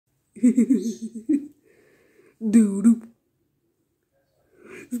Doo-doo.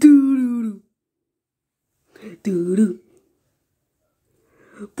 Doo-doo-doo. Doo-doo.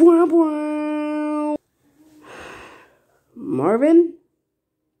 Bwah, bwah. Marvin?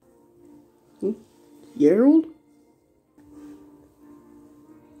 Gerald?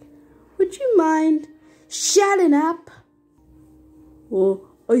 Would you mind shutting up? Well,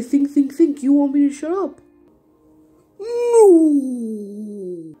 I think you want me to shut up.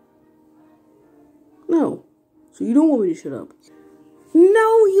 No. So you don't want me to shut up?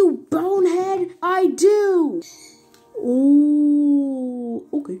 No, you bonehead! I do! Oh,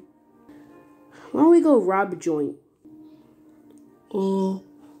 okay. Why don't we go rob a joint?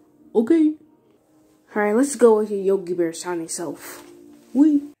 Okay. Alright, let's go with your Yogi Bear sounding self.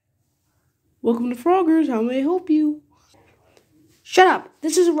 Welcome to Froggers, how may I help you? Shut up!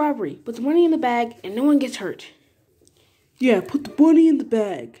 This is a robbery. Put the money in the bag and no one gets hurt. Yeah, put the money in the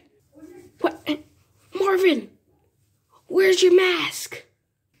bag. What? Marvin! Where's your mask?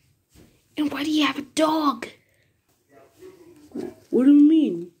 And why do you have a dog? What do you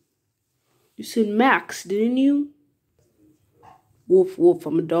mean? You said Max, didn't you? Woof, woof,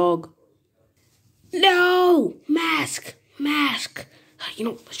 I'm a dog. No! Mask! You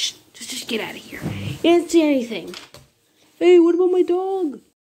know, let's just get out of here. You didn't see anything. Hey, what about my dog?